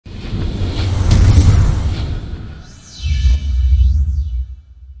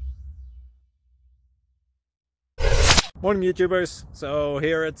Morning YouTubers. So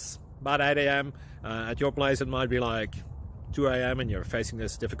here it's about 8 a.m. At your place it might be like 2 a.m. and you're facing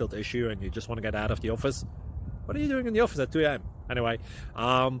this difficult issue and you just want to get out of the office. What are you doing in the office at 2 a.m.? Anyway,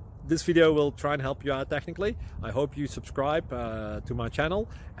 this video will try and help you out technically. I hope you subscribe to my channel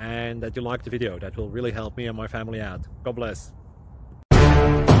and that you like the video. That will really help me and my family out. God bless.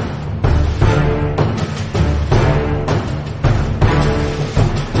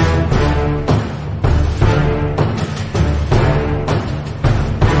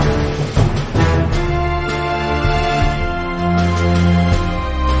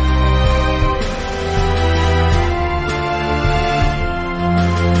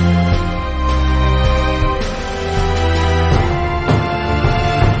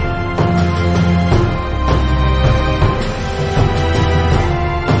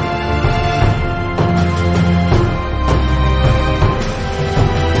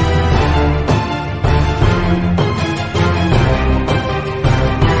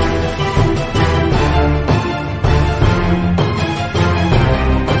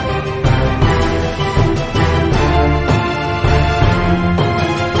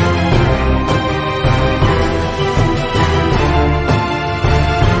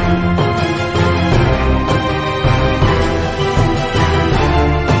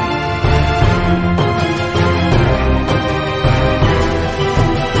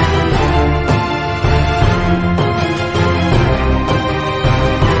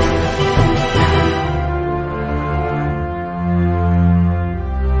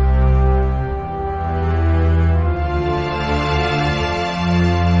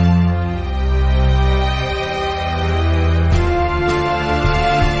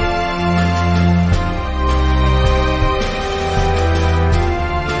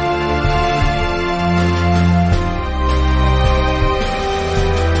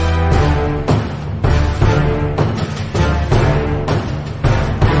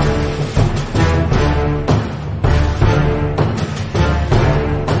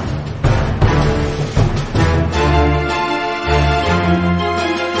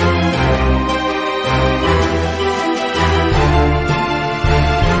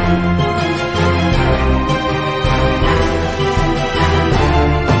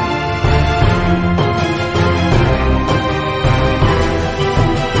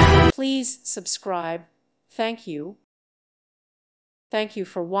 Please subscribe. Thank you. Thank you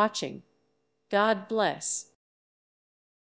for watching. God bless.